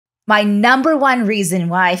My #1 reason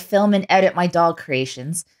why I film and edit my doll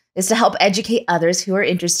creations is to help educate others who are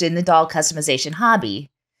interested in the doll customization hobby.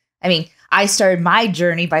 I mean, I started my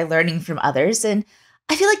journey by learning from others, and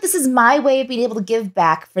I feel like this is my way of being able to give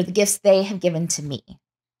back for the gifts they have given to me.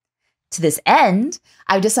 To this end,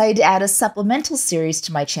 I've decided to add a supplemental series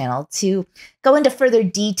to my channel to go into further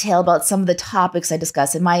detail about some of the topics I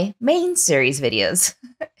discuss in my main series videos.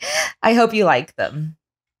 I hope you like them.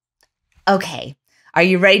 Okay, are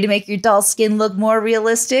you ready to make your doll skin look more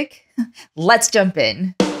realistic? Let's jump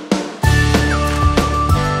in.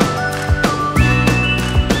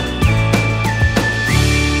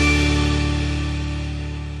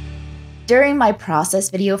 During my process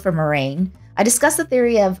video for Moraine, I discussed the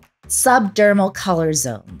theory of subdermal color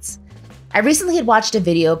zones. I recently had watched a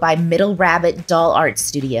video by Middle Rabbit Doll Art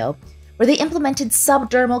Studio where they implemented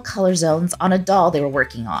subdermal color zones on a doll they were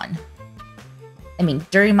working on. I mean,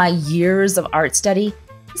 during my years of art study,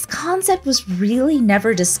 this concept was really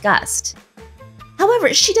never discussed.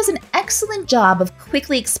 However, she does an excellent job of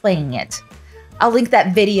quickly explaining it. I'll link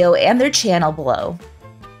that video and their channel below.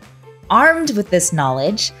 Armed with this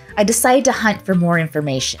knowledge, I decided to hunt for more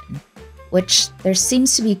information, which there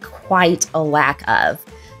seems to be quite a lack of.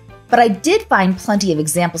 But I did find plenty of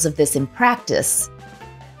examples of this in practice.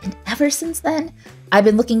 And ever since then, I've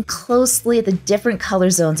been looking closely at the different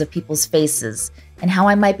color zones of people's faces and how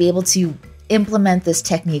I might be able to implement this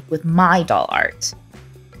technique with my doll art.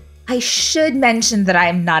 I should mention that I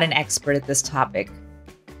am not an expert at this topic,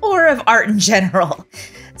 or of art in general.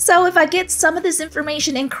 So if I get some of this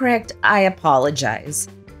information incorrect, I apologize.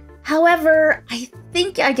 However, I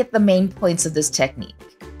think I get the main points of this technique.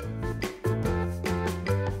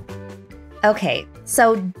 Okay,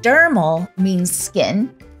 so dermal means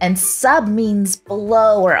skin, and sub means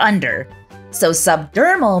below or under. So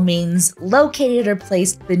subdermal means located or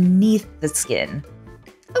placed beneath the skin.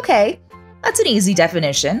 Okay, that's an easy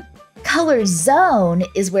definition. Color zone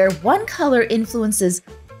is where one color influences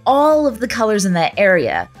all of the colors in that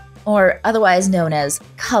area, or otherwise known as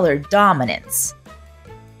color dominance.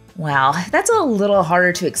 Wow, that's a little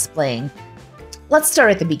harder to explain. Let's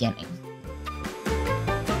start at the beginning.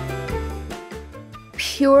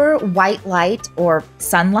 Pure white light, or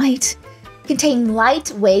sunlight, contain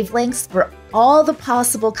light wavelengths for all the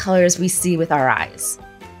possible colors we see with our eyes.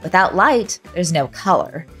 Without light, there's no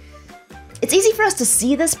color. It's easy for us to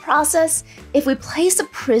see this process if we place a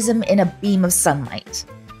prism in a beam of sunlight.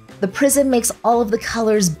 The prism makes all of the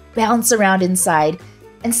colors bounce around inside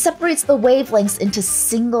and separates the wavelengths into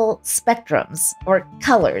single spectrums, or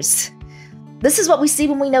colors. This is what we see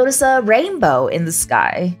when we notice a rainbow in the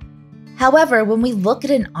sky. However, when we look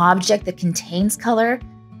at an object that contains color,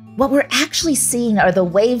 what we're actually seeing are the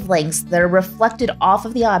wavelengths that are reflected off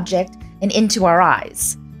of the object and into our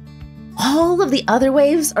eyes. All of the other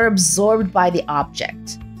waves are absorbed by the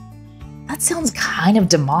object. That sounds kind of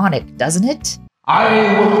demonic, doesn't it?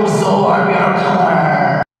 I will absorb your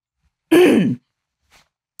color.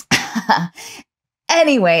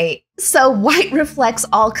 Anyway, so white reflects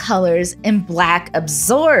all colors and black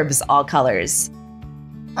absorbs all colors.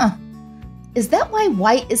 Huh. Is that why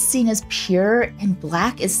white is seen as pure and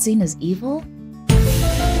black is seen as evil?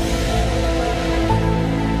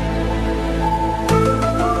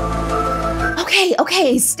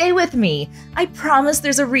 Okay, stay with me. I promise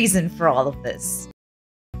there's a reason for all of this.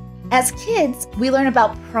 As kids, we learn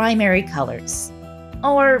about primary colors.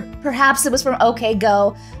 Or perhaps it was from OK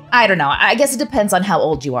Go. I don't know. I guess it depends on how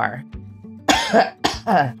old you are.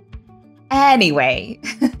 Anyway,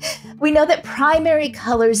 we know that primary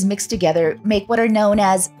colors mixed together make what are known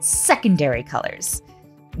as secondary colors.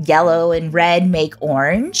 Yellow and red make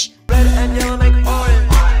orange. Red and yellow make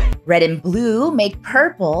orange. Red and blue make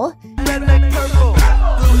purple. Red make purple.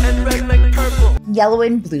 Blue and red make purple. Yellow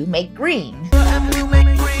and blue make green. Yellow and blue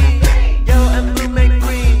make green. Yellow and blue make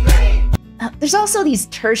green. There's also these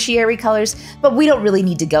tertiary colors, but we don't really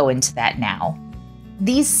need to go into that now.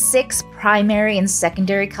 These 6 primary and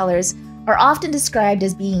secondary colors are often described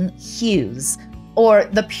as being hues, or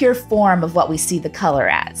the pure form of what we see the color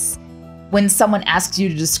as. When someone asks you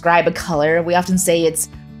to describe a color, we often say it's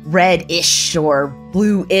red-ish, or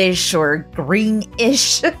blue-ish, or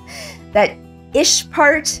green-ish. That ish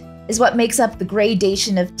part is what makes up the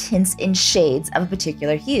gradation of tints and shades of a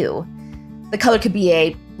particular hue. The color could be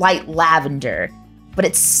a light lavender, but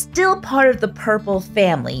it's still part of the purple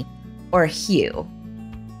family, or hue.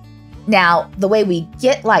 Now, the way we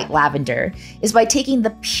get light lavender is by taking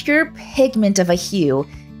the pure pigment of a hue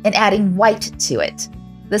and adding white to it.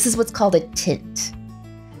 This is what's called a tint.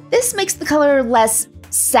 This makes the color less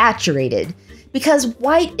saturated because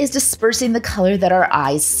white is dispersing the color that our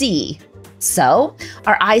eyes see. So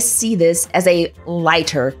our eyes see this as a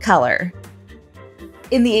lighter color.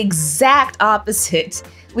 In the exact opposite,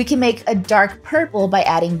 we can make a dark purple by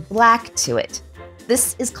adding black to it.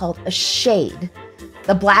 This is called a shade.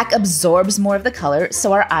 The black absorbs more of the color,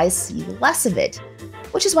 so our eyes see less of it,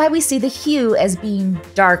 which is why we see the hue as being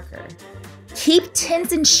darker. Keep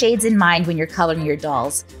tints and shades in mind when you're coloring your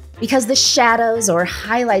dolls, because the shadows or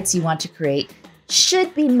highlights you want to create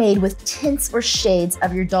should be made with tints or shades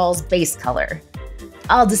of your doll's base color.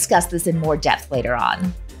 I'll discuss this in more depth later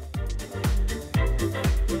on.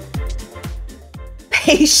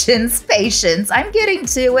 Patience, I'm getting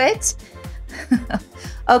to it.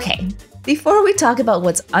 Okay, before we talk about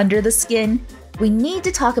what's under the skin, we need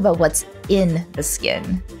to talk about what's in the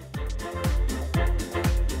skin.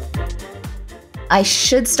 I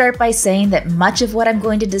should start by saying that much of what I'm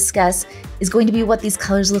going to discuss is going to be what these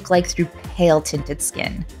colors look like through pale tinted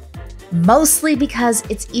skin. Mostly because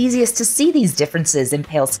it's easiest to see these differences in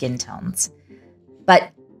pale skin tones.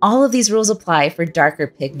 But all of these rules apply for darker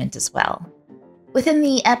pigment as well. Within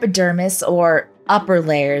the epidermis, or upper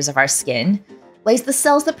layers of our skin, lays the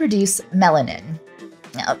cells that produce melanin.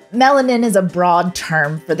 Now, melanin is a broad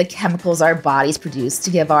term for the chemicals our bodies produce to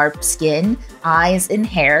give our skin, eyes, and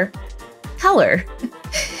hair color.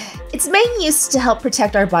 Its main use is to help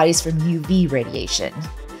protect our bodies from UV radiation.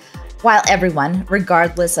 While everyone,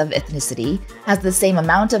 regardless of ethnicity, has the same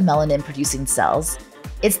amount of melanin-producing cells,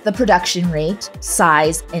 it's the production rate,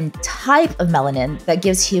 size, and type of melanin that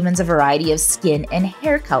gives humans a variety of skin and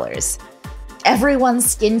hair colors. Everyone's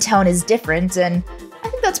skin tone is different, and I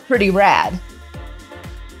think that's pretty rad.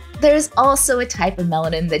 There's also a type of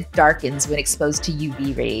melanin that darkens when exposed to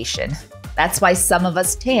UV radiation. That's why some of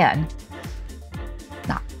us tan.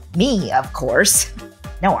 Not me, of course.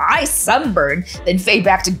 No, I sunburn, then fade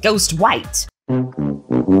back to ghost white.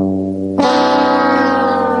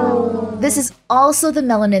 This is also the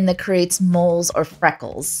melanin that creates moles or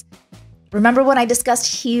freckles. Remember when I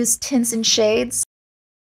discussed hues, tints, and shades?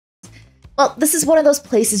 Well, this is one of those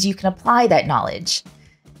places you can apply that knowledge.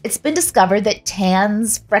 It's been discovered that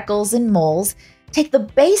tans, freckles, and moles take the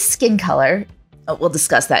base skin color, we'll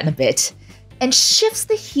discuss that in a bit, and shifts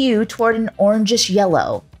the hue toward an orangish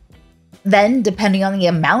yellow. Then, depending on the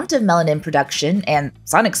amount of melanin production and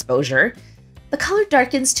sun exposure, the color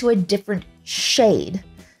darkens to a different shade.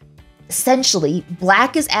 Essentially,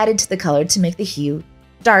 black is added to the color to make the hue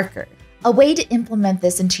darker. A way to implement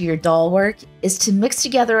this into your doll work is to mix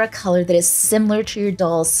together a color that is similar to your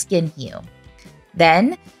doll's skin hue.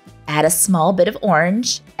 Then, add a small bit of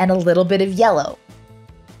orange and a little bit of yellow.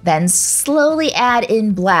 Then slowly add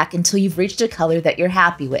in black until you've reached a color that you're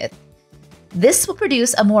happy with. This will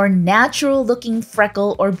produce a more natural-looking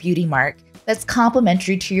freckle or beauty mark that's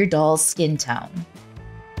complementary to your doll's skin tone.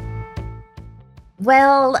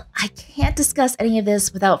 Well, I can't discuss any of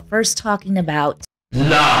this without first talking about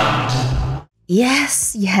blood.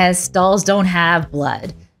 Yes, dolls don't have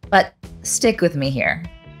blood, but stick with me here.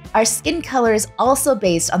 Our skin color is also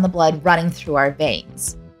based on the blood running through our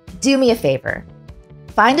veins. Do me a favor.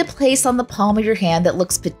 Find a place on the palm of your hand that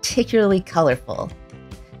looks particularly colorful.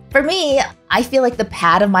 For me, I feel like the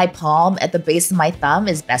pad of my palm at the base of my thumb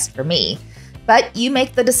is best for me, but you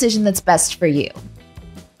make the decision that's best for you.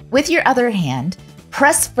 With your other hand,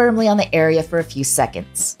 press firmly on the area for a few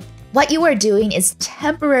seconds. What you are doing is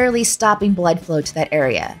temporarily stopping blood flow to that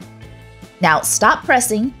area. Now stop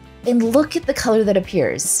pressing and look at the color that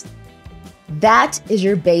appears. That is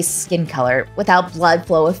your base skin color without blood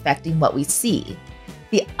flow affecting what we see.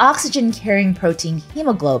 The oxygen-carrying protein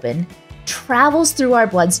hemoglobin travels through our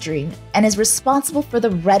bloodstream and is responsible for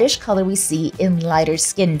the reddish color we see in lighter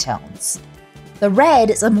skin tones. The red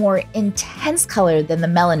is a more intense color than the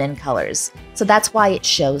melanin colors, so that's why it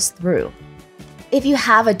shows through. If you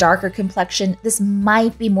have a darker complexion, this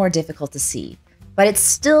might be more difficult to see, but it's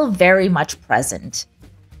still very much present.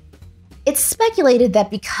 It's speculated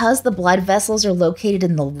that because the blood vessels are located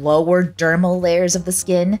in the lower dermal layers of the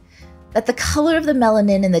skin, that the color of the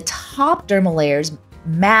melanin in the top dermal layers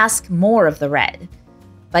mask more of the red,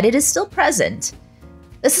 but it is still present.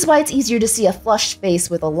 This is why it's easier to see a flushed face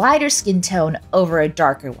with a lighter skin tone over a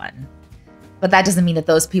darker one. But that doesn't mean that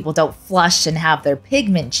those people don't flush and have their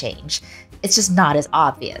pigment change. It's just not as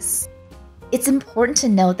obvious. It's important to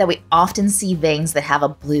note that we often see veins that have a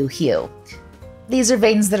blue hue. These are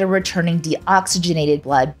veins that are returning deoxygenated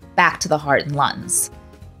blood back to the heart and lungs.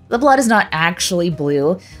 The blood is not actually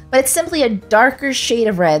blue, but it's simply a darker shade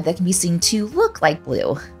of red that can be seen to look like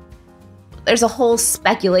blue. There's a whole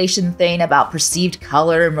speculation thing about perceived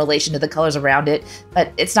color in relation to the colors around it,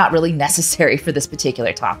 but it's not really necessary for this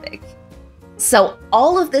particular topic. So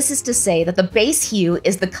all of this is to say that the base hue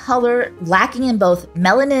is the color lacking in both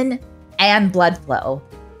melanin and blood flow.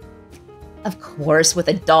 Of course, with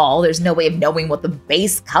a doll, there's no way of knowing what the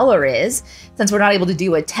base color is, since we're not able to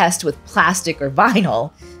do a test with plastic or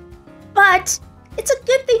vinyl. But it's a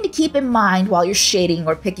good thing to keep in mind while you're shading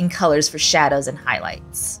or picking colors for shadows and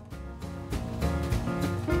highlights.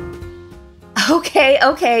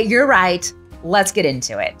 Okay, you're right. Let's get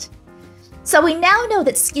into it. So we now know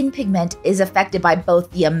that skin pigment is affected by both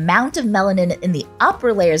the amount of melanin in the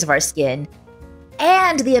upper layers of our skin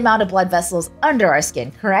and the amount of blood vessels under our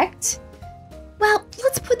skin, correct? Well,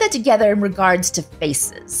 let's put that together in regards to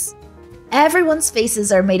faces. Everyone's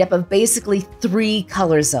faces are made up of basically 3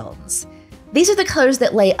 color zones. These are the colors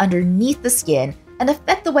that lay underneath the skin and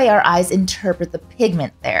affect the way our eyes interpret the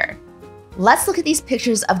pigment there. Let's look at these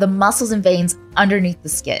pictures of the muscles and veins underneath the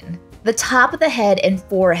skin. The top of the head and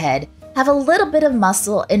forehead have a little bit of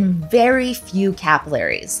muscle and very few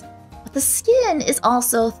capillaries, but the skin is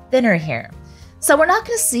also thinner here, so we're not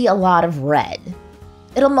going to see a lot of red.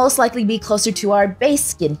 It'll most likely be closer to our base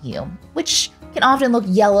skin hue, which can often look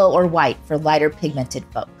yellow or white for lighter pigmented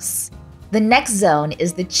folks. The next zone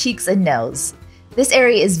is the cheeks and nose. This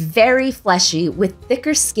area is very fleshy with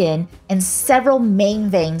thicker skin and several main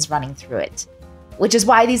veins running through it, which is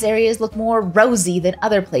why these areas look more rosy than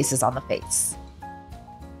other places on the face.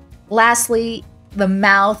 Lastly, the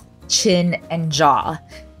mouth, chin, and jaw.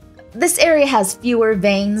 This area has fewer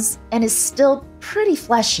veins and is still pretty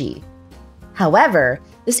fleshy. However,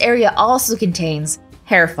 this area also contains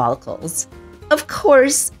hair follicles. Of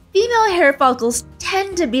course, female hair follicles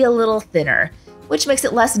tend to be a little thinner, which makes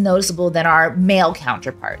it less noticeable than our male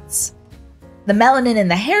counterparts. The melanin in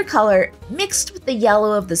the hair color, mixed with the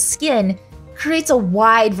yellow of the skin, creates a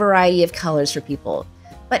wide variety of colors for people,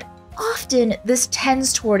 but often this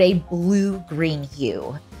tends toward a blue-green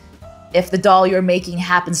hue. If the doll you're making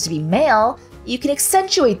happens to be male, you can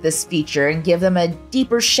accentuate this feature and give them a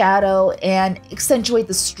deeper shadow and accentuate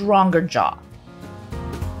the stronger jaw.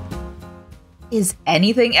 Is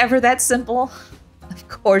anything ever that simple? Of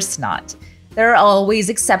course not. There are always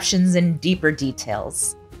exceptions and deeper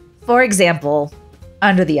details. For example,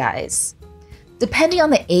 under the eyes. Depending on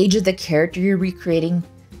the age of the character you're recreating,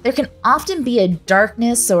 there can often be a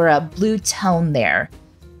darkness or a blue tone there,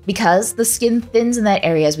 because the skin thins in that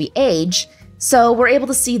area as we age, so we're able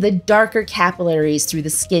to see the darker capillaries through the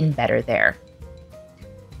skin better there.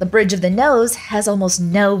 The bridge of the nose has almost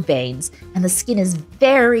no veins, and the skin is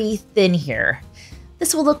very thin here.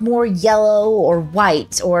 This will look more yellow or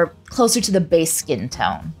white or closer to the base skin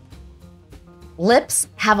tone. Lips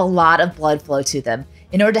have a lot of blood flow to them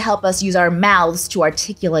in order to help us use our mouths to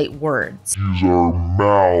articulate words.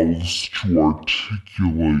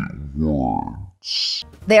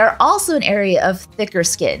 They are also an area of thicker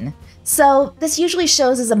skin, so this usually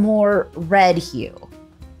shows as a more red hue.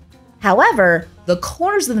 However, the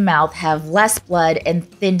corners of the mouth have less blood and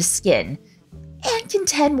thinned skin, and can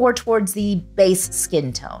tend more towards the base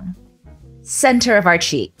skin tone. Center of our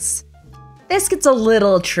cheeks. This gets a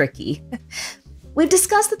little tricky. We've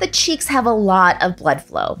discussed that the cheeks have a lot of blood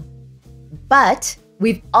flow, but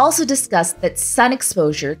we've also discussed that sun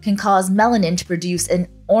exposure can cause melanin to produce an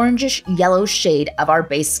orangish yellow shade of our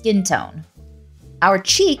base skin tone. Our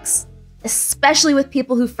cheeks, especially with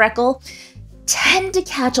people who freckle, tend to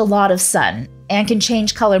catch a lot of sun and can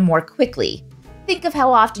change color more quickly. Think of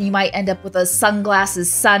how often you might end up with a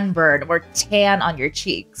sunglasses sunburn or tan on your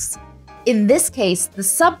cheeks. In this case, the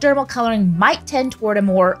subdermal coloring might tend toward a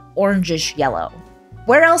more orangish yellow.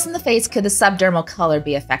 Where else in the face could the subdermal color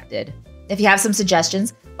be affected? If you have some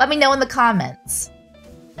suggestions, let me know in the comments.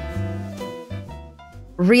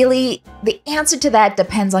 Really, the answer to that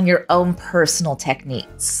depends on your own personal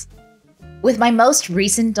techniques. With my most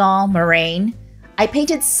recent doll, Moraine, I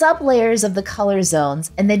painted sublayers of the color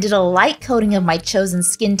zones and then did a light coating of my chosen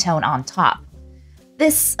skin tone on top.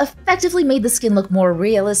 This effectively made the skin look more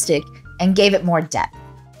realistic and gave it more depth.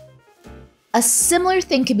 A similar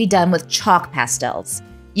thing could be done with chalk pastels.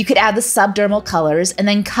 You could add the subdermal colors and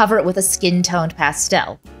then cover it with a skin-toned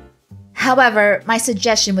pastel. However, my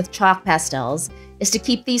suggestion with chalk pastels is to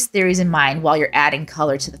keep these theories in mind while you're adding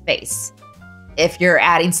color to the face. If you're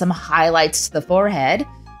adding some highlights to the forehead,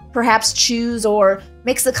 perhaps choose or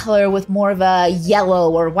mix the color with more of a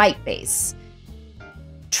yellow or white base.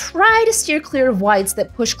 Try to steer clear of whites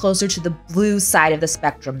that push closer to the blue side of the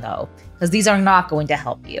spectrum though, because these are not going to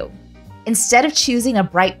help you. Instead of choosing a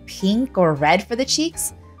bright pink or red for the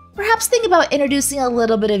cheeks, perhaps think about introducing a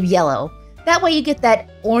little bit of yellow. That way you get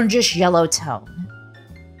that orangish yellow tone.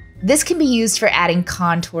 This can be used for adding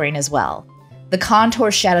contouring as well. The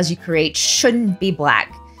contour shadows you create shouldn't be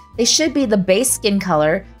black, they should be the base skin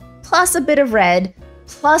color, plus a bit of red,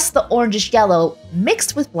 plus the orangish yellow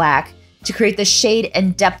mixed with black to create the shade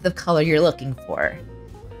and depth of color you're looking for.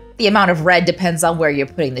 The amount of red depends on where you're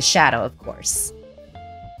putting the shadow, of course.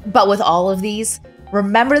 But with all of these,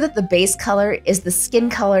 remember that the base color is the skin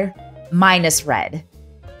color minus red.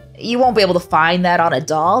 You won't be able to find that on a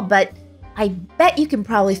doll, but I bet you can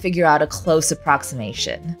probably figure out a close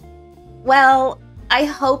approximation. Well, I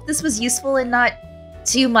hope this was useful and not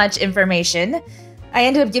too much information. I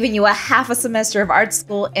ended up giving you a half a semester of art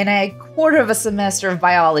school and a quarter of a semester of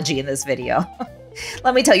biology in this video.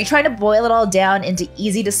 Let me tell you, trying to boil it all down into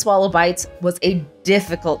easy to swallow bites was a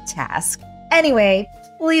difficult task. Anyway,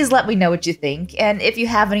 please let me know what you think and if you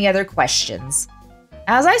have any other questions.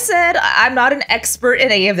 As I said, I'm not an expert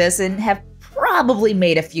in any of this and have probably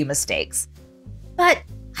made a few mistakes, but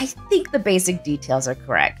I think the basic details are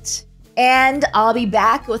correct. And I'll be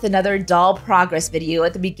back with another doll progress video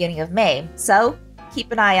at the beginning of May, so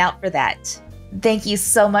keep an eye out for that. Thank you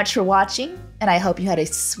so much for watching, and I hope you had a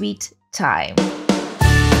sweet time.